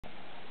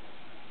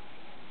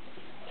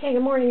Hey,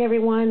 good morning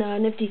everyone.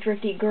 Nifty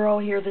Thrifty Girl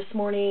here this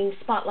morning,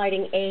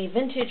 spotlighting a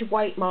vintage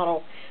white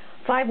model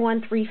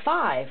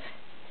 5135.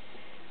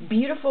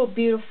 Beautiful,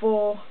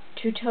 beautiful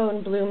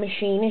two-tone blue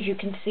machine, as you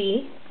can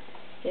see.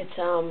 It's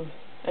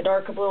a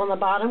darker blue on the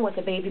bottom with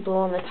a baby blue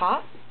on the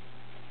top.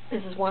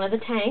 This is one of the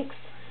tanks.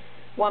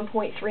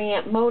 1.3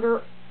 amp motor,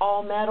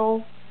 all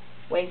metal,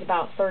 weighs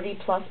about 30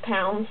 plus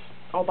pounds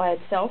all by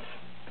itself.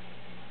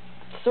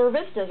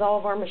 Serviced, as all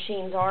of our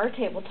machines are,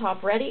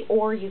 tabletop ready,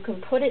 or you can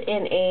put it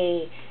in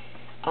a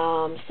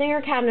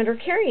Singer cabinet or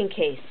carrying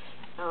case.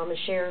 It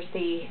shares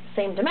the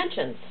same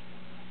dimensions.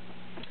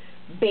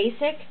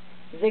 Basic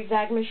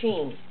zigzag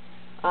machine.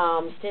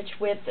 Stitch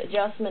width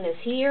adjustment is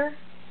here.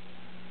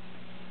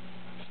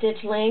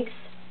 Stitch length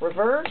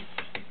reverse.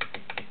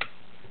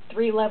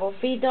 3 level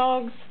feed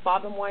dogs.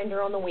 Bobbin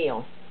winder on the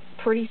wheel.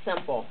 Pretty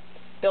simple.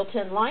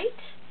 Built-in light.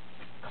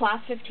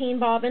 Class 15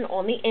 bobbin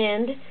on the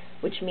end,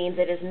 which means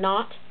it is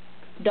not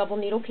double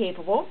needle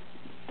capable.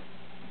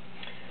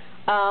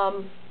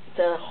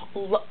 The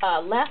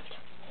left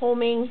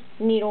homing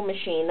needle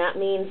machine. That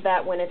means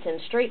that when it's in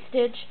straight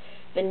stitch,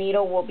 the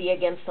needle will be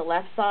against the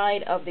left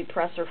side of the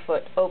presser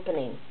foot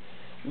opening.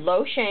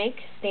 Low shank,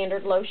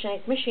 standard low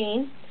shank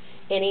machine.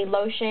 Any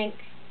low shank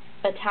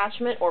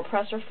attachment or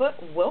presser foot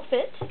will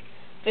fit.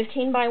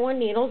 15 by 1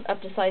 needles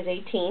up to size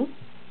 18.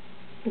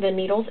 The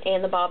needles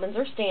and the bobbins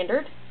are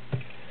standard.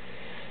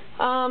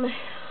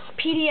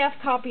 PDF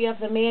copy of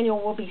the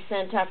manual will be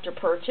sent after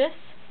purchase.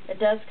 It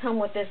does come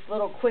with this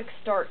little quick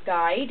start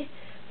guide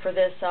for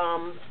this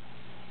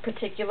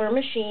particular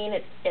machine.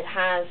 It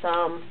has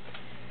a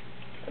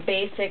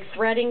basic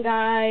threading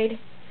guide,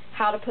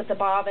 how to put the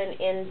bobbin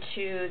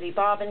into the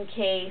bobbin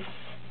case,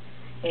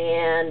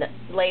 and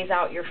lays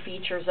out your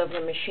features of the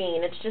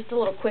machine. It's just a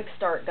little quick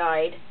start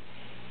guide.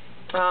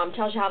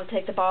 Tells you how to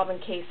take the bobbin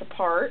case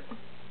apart.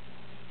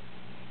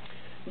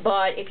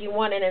 But if you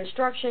want an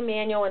instruction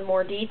manual in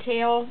more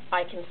detail,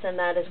 I can send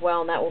that as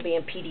well, and that will be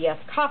in PDF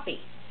copy.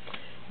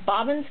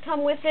 Bobbins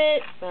come with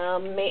it,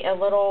 a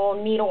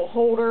little needle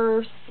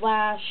holder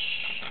slash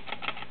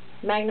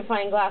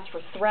magnifying glass for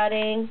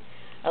threading,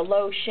 a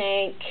low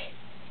shank,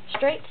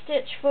 straight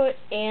stitch foot,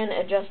 and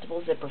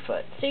adjustable zipper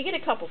foot. So you get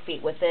a couple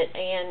feet with it,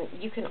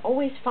 and you can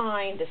always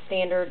find the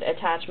standard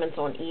attachments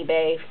on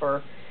eBay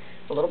for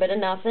a little bit of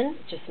nothing.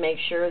 Just make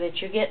sure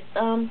that you get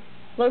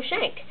low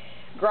shank.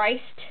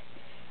 Griced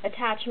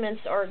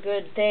attachments are a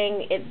good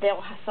thing.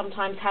 They'll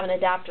sometimes have an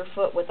adapter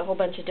foot with a whole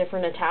bunch of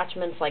different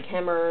attachments like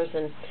hemmers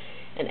and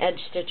an edge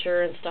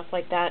stitcher and stuff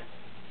like that.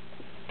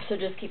 So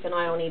just keep an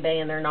eye on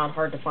eBay, and they're not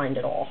hard to find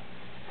at all.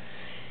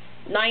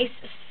 Nice,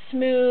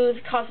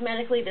 smooth,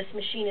 cosmetically this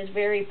machine is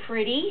very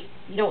pretty.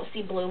 You don't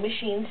see blue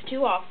machines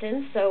too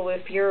often, so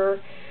if you're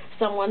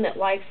someone that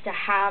likes to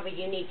have a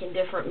unique and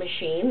different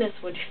machine, this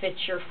would fit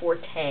your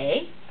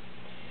forte.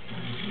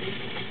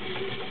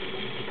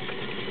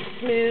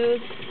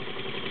 Smooth,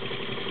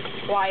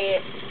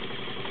 quiet.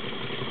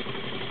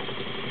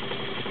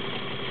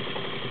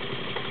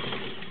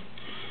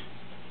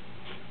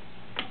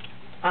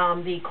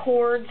 The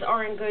cords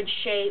are in good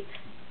shape.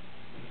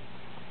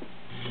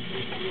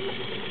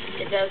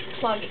 It does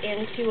plug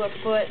into a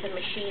foot. The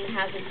machine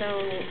has its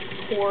own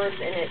cords,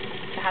 and it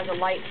has a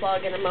light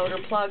plug and a motor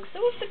plug. So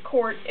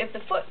if the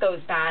foot goes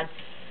bad,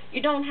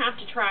 you don't have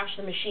to trash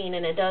the machine,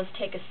 and it does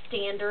take a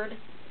standard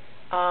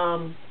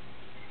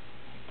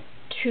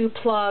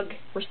 2-plug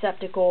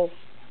receptacle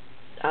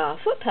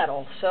foot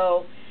pedal.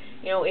 So,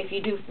 you know, if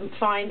you do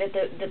find that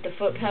the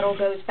foot pedal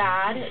goes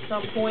bad at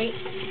some point,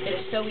 it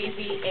is so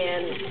easy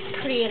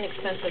and pretty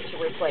inexpensive to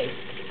replace.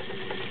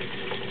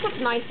 What's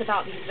nice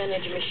about these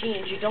vintage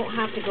machines, you don't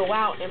have to go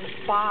out and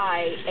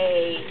buy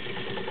a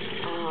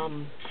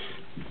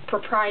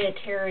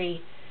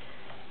proprietary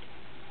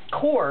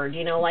cord.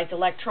 You know, like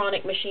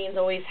electronic machines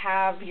always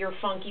have your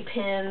funky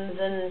pins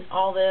and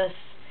all this.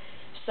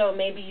 So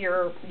maybe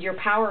your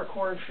power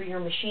cord for your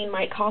machine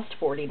might cost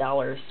 $40,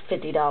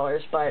 $50,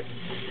 but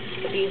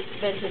with these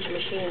vintage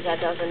machines that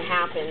doesn't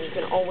happen. You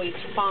can always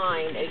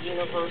find a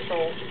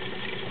universal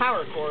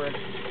power cord.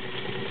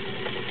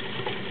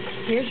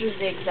 Here's your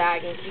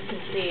zigzag. As you can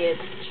see,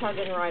 it's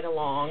chugging right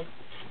along.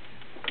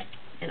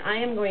 And I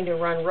am going to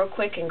run real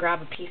quick and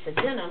grab a piece of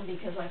denim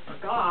because I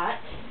forgot.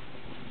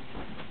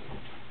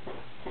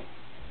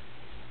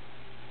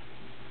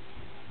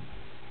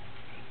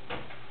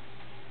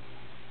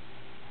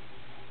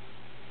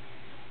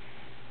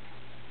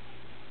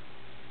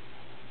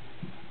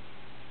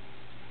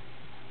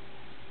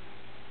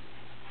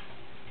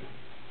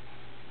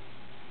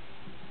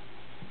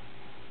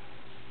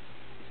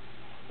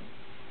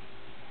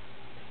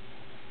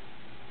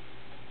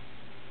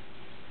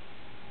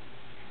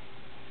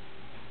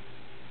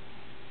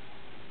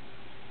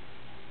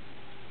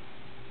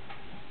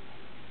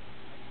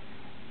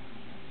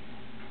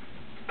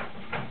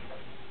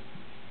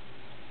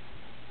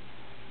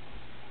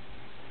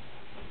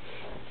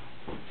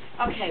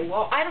 Okay,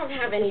 well, I don't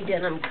have any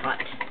denim cut,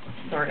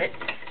 darn it.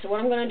 So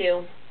what I'm going to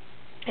do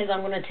is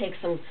I'm going to take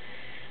some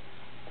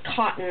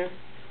cotton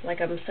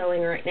like I'm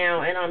sewing right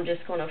now, and I'm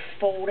just going to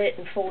fold it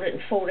and fold it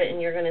and fold it,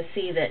 and you're going to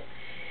see that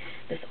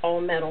this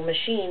all-metal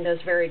machine does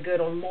very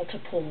good on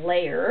multiple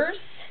layers.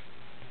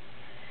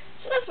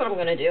 So that's what I'm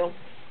going to do,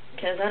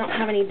 because I don't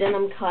have any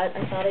denim cut.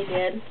 I thought I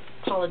did.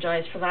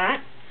 Apologize for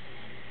that.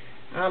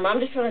 I'm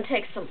just going to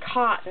take some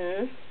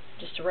cotton,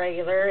 just a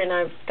regular, and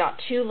I've got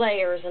 2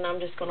 layers, and I'm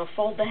just going to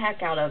fold the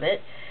heck out of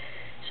it.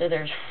 So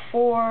there's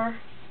 4,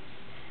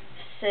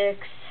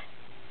 6,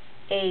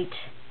 8,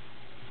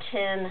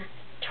 10,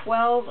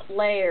 12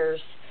 layers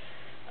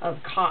of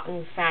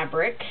cotton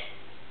fabric.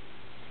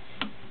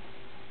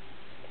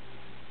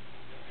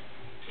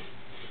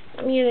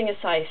 I'm using a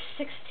size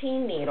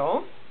 16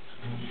 needle.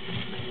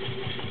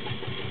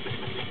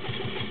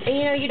 And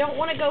you know, you don't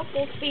want to go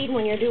full speed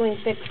when you're doing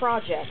thick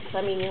projects.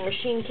 I mean, your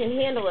machine can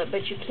handle it,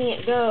 but you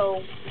can't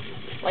go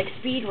like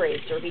Speed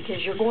Racer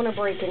because you're going to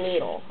break a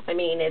needle. I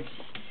mean,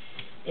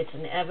 it's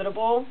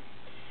inevitable.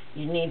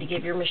 You need to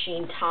give your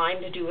machine time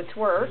to do its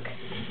work.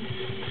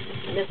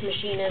 This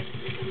machine is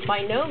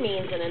by no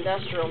means an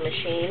industrial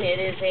machine. It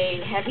is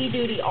a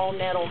heavy-duty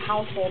all-metal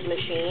household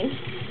machine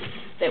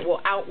that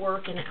will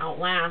outwork and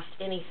outlast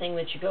anything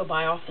that you go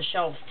buy off the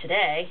shelves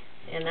today.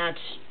 And that's,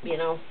 you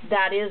know,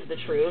 that is the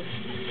truth.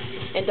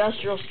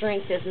 Industrial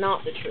strength is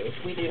not the truth.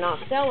 We do not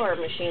sell our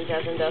machines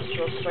as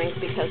industrial strength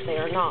because they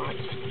are not.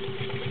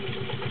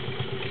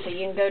 So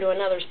you can go to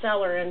another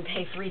seller and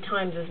pay 3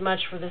 times as much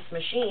for this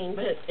machine,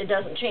 but it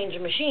doesn't change a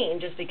machine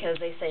just because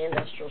they say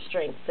industrial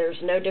strength. There's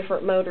no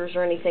different motors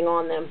or anything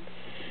on them.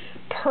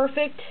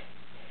 Perfect.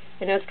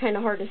 I know it's kind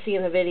of hard to see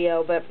in the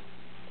video, but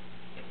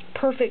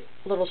perfect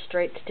little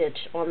straight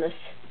stitch on this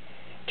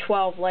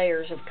 12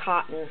 layers of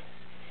cotton.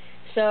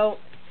 So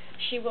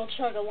she will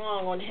chug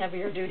along on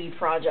heavier duty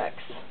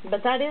projects.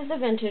 But that is the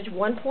vintage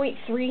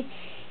 1.3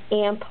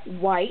 amp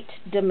white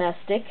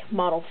domestic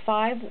model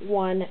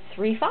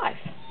 5135.